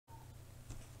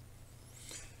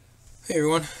Hey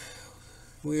everyone,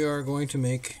 we are going to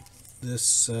make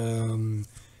this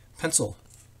pencil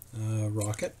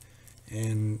rocket,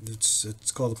 and it's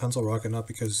called a pencil rocket not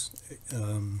because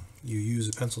you use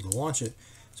a pencil to launch it.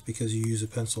 It's because you use a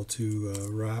pencil to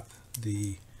wrap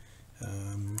the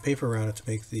paper around it to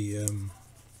make the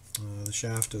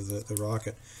shaft of the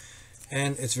rocket.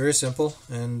 And it's very simple,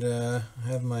 and I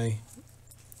have my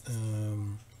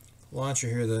launcher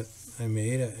here that I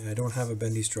made. I don't have a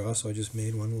bendy straw, so I just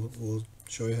made one. We'll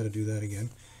show you how to do that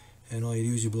again. And all you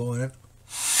do is you blow in it,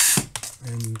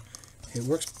 and it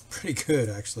works pretty good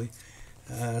actually.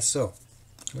 So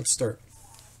let's start.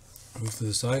 Move to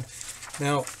the side.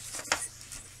 Now,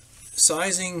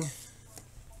 sizing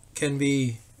can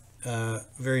be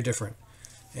very different,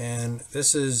 and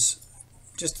this is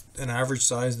just an average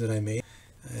size that I made,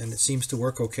 and it seems to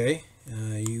work okay.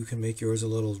 You can make yours a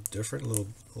little different, a little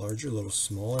larger, a little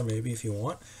smaller maybe if you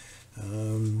want.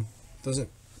 Doesn't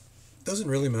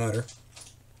really matter.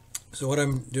 So what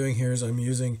I'm doing here is I'm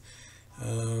using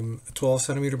a 12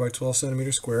 centimeter by 12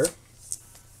 centimeter square.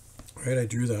 Right, I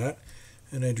drew that,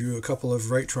 and I drew a couple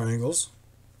of right triangles,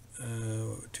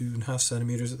 2.5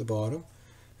 centimeters at the bottom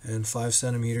and 5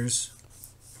 centimeters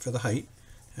for the height,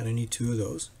 and I need 2 of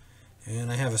those.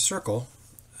 And I have a circle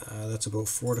that's about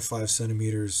 4 to 5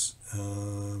 centimeters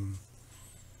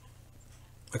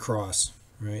across,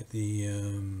 right? The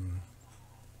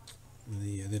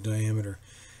diameter,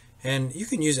 and you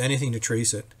can use anything to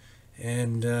trace it,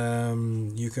 and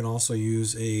you can also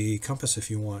use a compass if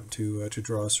you want to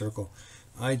draw a circle.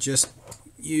 I just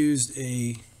used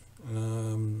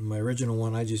my original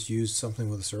one. I just used something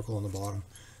with a circle on the bottom.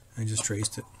 I just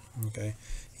traced it. Okay,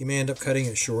 you may end up cutting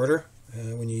it shorter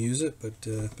when you use it, but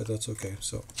that's okay.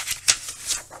 So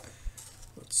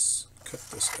let's cut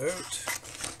this out.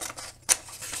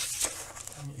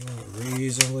 You want it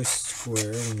reasonably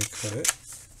square when you cut it.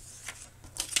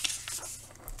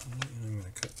 And I'm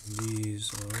going to cut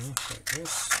these off like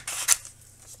this.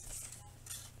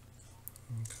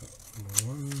 And cut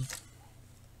one.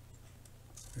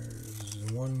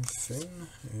 There's one fin,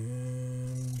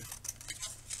 and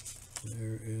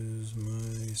there is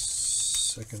my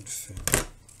second fin.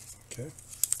 Okay.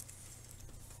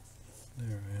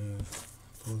 There I have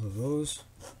both of those.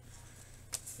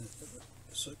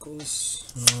 Circles.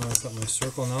 I've got my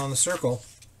circle. Now on the circle,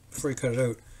 before you cut it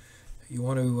out, you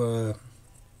want to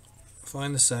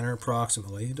find the center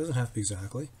approximately. It doesn't have to be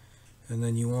exactly. And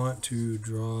then you want to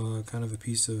draw kind of a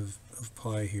piece of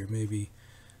pie here, maybe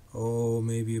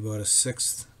about a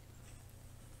sixth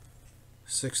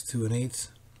to an eighth,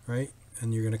 right?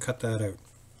 And you're going to cut that out,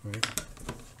 right?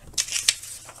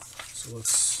 So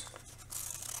let's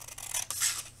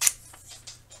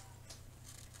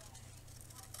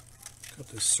cut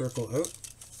this circle out,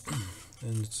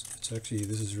 and it's actually,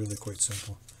 this is really quite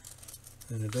simple,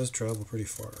 and it does travel pretty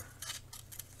far.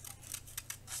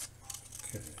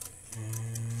 Okay,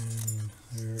 and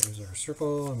there is our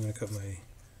circle. I'm going to cut my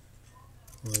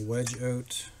little wedge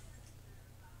out,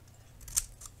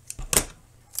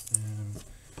 and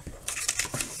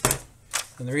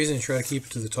the reason you try to keep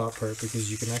it to the top part,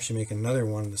 because you can actually make another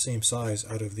one the same size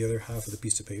out of the other half of the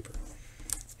piece of paper.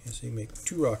 And so you make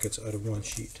 2 rockets out of 1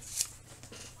 sheet,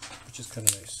 which is kind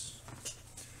of nice.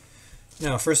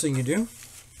 Now, first thing you do,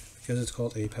 because it's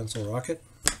called a pencil rocket,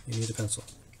 you need a pencil.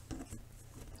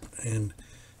 And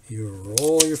you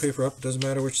roll your paper up, it doesn't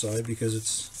matter which side, because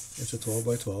it's a 12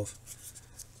 by 12.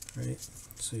 Right?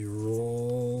 So you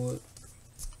roll it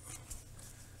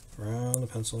around the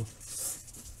pencil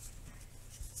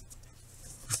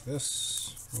like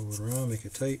this, roll it around, make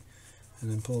it tight, and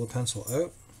then pull the pencil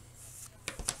out.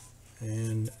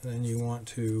 And then you want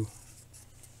to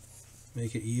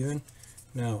make it even.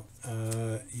 Now,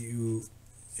 you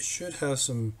should have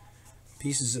some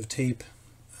pieces of tape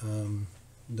done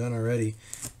already.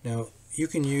 Now, you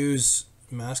can use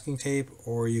masking tape,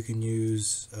 or you can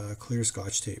use clear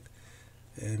Scotch tape,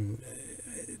 and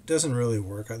it doesn't really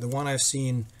work. The one I've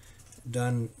seen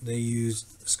done, they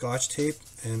used Scotch tape,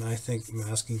 and I think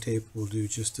masking tape will do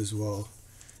just as well,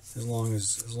 as long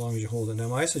as you hold it. Now,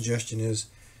 my suggestion is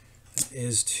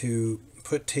to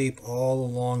put tape all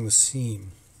along the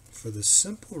seam, for the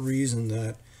simple reason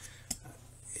that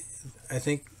I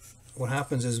think what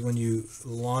happens is when you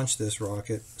launch this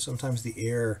rocket, sometimes the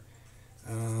air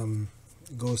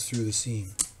goes through the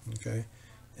seam. Okay,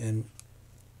 and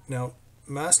now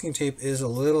masking tape is a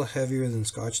little heavier than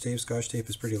Scotch tape. Scotch tape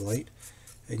is pretty light,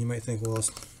 and you might think, well,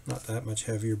 it's not that much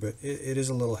heavier, but it is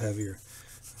a little heavier.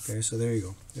 Okay, so there you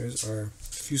go. There's our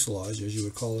fuselage, as you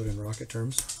would call it in rocket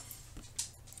terms.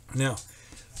 Now,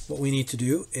 what we need to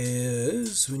do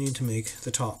is we need to make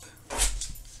the top,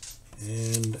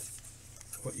 and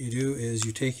what you do is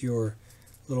you take your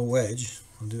little wedge,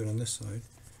 I'll do it on this side,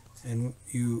 and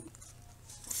you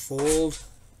fold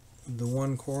the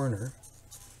one corner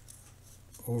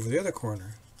over the other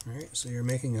corner, right? So you're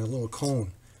making a little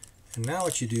cone. And now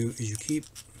what you do is you keep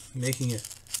making it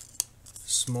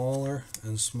smaller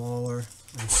and smaller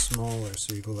and smaller.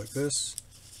 So you go like this,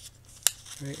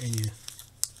 right, and you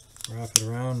wrap it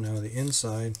around. Now the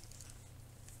inside,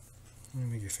 let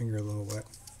me make your finger a little wet,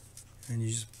 and you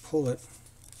just pull it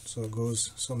so it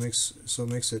goes, so it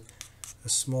makes it a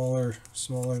smaller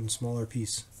and smaller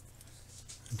piece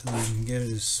until you can get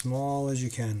it as small as you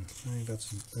can. I think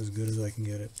that's as good as I can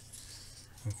get it.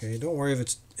 Okay, don't worry if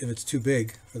it's too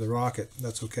big for the rocket.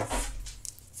 That's okay,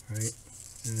 right?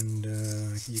 And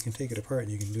you can take it apart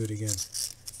and you can do it again.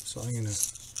 So I'm gonna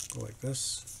go like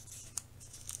this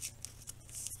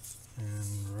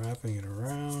and wrapping it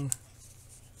around.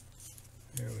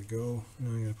 There we go. Now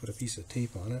I'm gonna put a piece of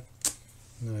tape on it.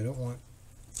 Now I don't want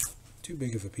too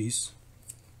big of a piece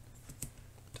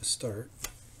to start.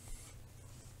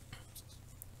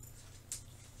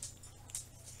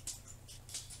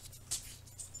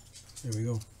 There we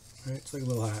go. Right, it's like a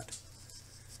little hat.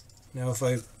 Now if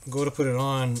I go to put it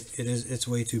on, it's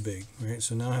way too big, right?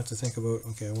 So now I have to think about,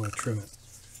 okay, I want to trim it.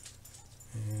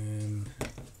 And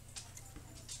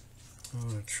I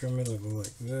want to trim it, I'll go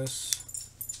like this.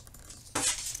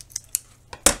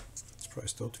 It's probably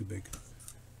still too big.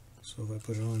 So if I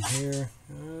put it on here,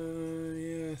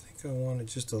 yeah, I think I want it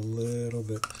just a little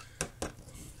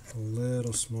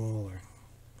smaller.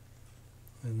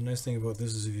 And the nice thing about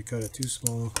this is if you cut it too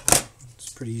small, it's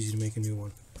pretty easy to make a new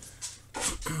one.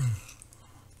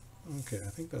 Okay, I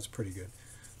think that's pretty good.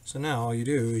 So now all you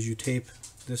do is you tape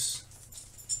the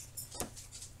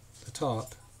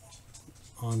top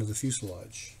onto the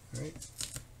fuselage, right?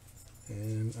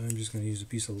 And I'm just going to use a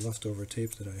piece of leftover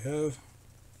tape that I have.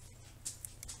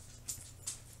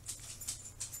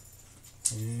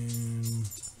 And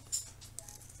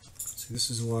see, this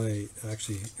is why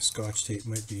actually Scotch tape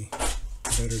might be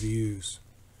better to use,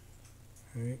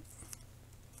 right?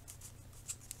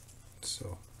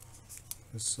 So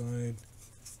this side,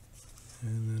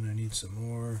 and then I need some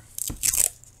more.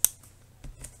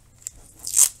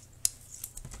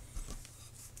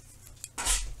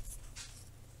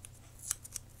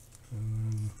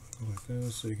 And go like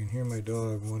this, so you can hear my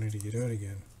dog wanting to get out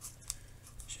again.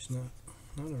 She's not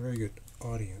a very good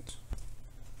audience.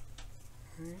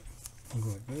 Right. I'll go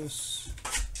like this.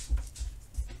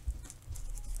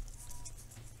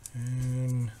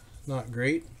 And not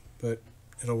great, but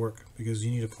it'll work because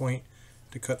you need a point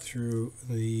to cut through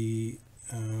the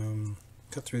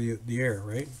air,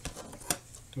 right?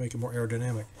 To make it more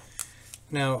aerodynamic.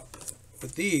 Now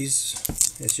with these,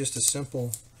 it's just a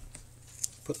simple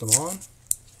put them on.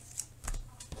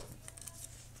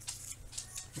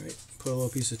 Right, put a little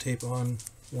piece of tape on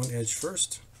one edge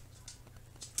first,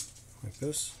 like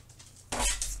this.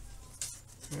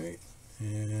 Right,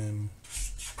 and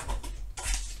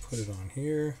put it on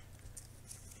here.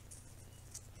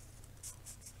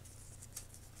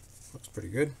 Looks pretty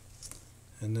good.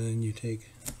 And then you take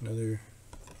another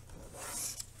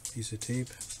piece of tape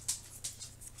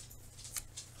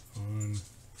on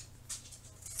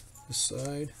this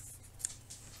side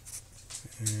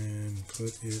and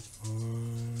put it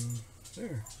on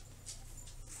there.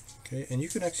 Okay, and you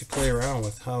can actually play around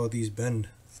with how these bend,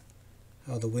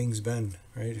 how the wings bend,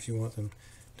 right? If you want them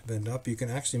to bend up, you can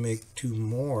actually make two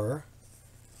more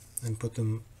and put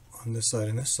them on this side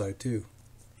and this side too.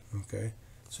 Okay,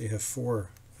 so you have four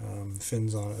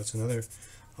fins on it. That's another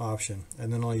option.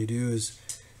 And then all you do is,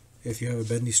 if you have a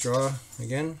bendy straw,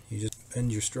 again, you just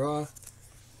bend your straw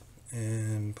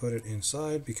and put it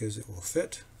inside because it will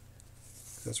fit.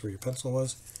 That's where your pencil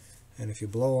was. And if you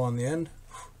blow on the end,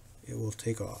 it will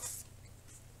take off.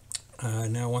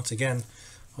 Now once again,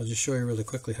 I'll just show you really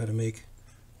quickly how to make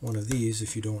one of these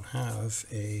if you don't have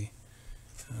a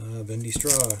bendy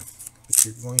straw. But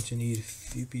you're going to need a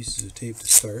few pieces of tape to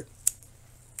start.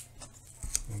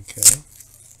 Okay.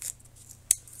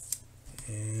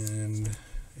 And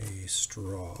a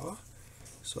straw.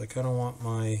 So I kind of want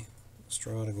my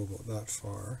straw to go about that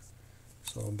far.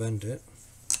 So I'll bend it.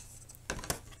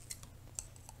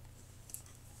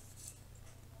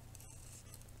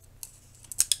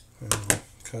 And I'll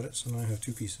cut it, so now I have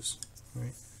two pieces,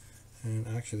 right? And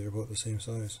actually they're about the same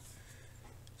size.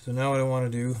 So now what I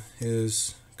want to do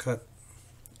is cut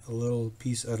a little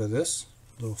piece out of this,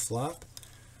 little flap,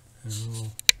 and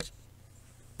we'll,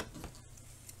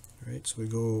 right, so we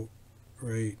go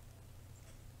right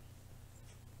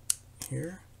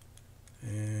here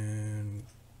and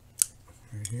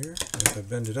right here. And if I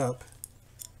bend it up,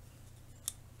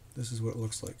 this is what it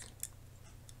looks like.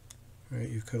 Right,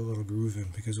 you've cut a little groove in,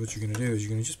 because what you're going to do is you're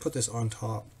going to just put this on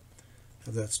top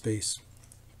of that space.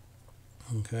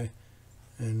 Okay,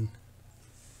 and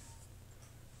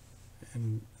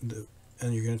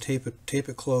you're going to tape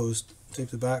it closed, tape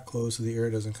the back closed so the air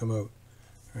doesn't come out.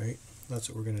 Right, that's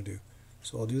what we're going to do.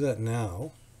 So I'll do that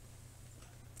now.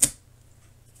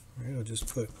 Right, I'll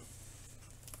just put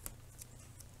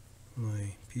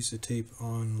my piece of tape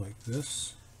on like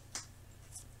this.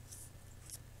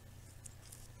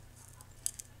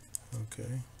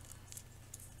 Okay,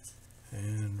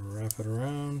 and wrap it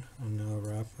around, and now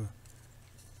wrap a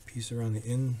piece around the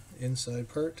inside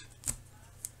part.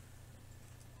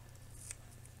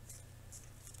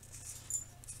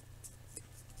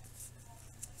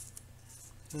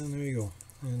 And there you go.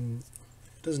 And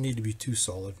it doesn't need to be too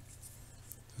solid.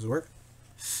 Does it work?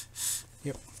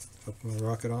 Yep. Put my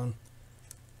rocket on,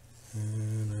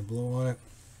 and I blow on it.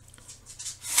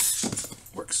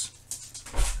 Works.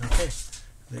 Okay.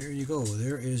 There you go.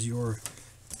 There is your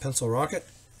pencil rocket,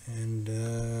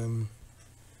 and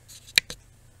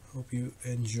hope you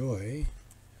enjoy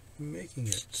making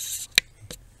it.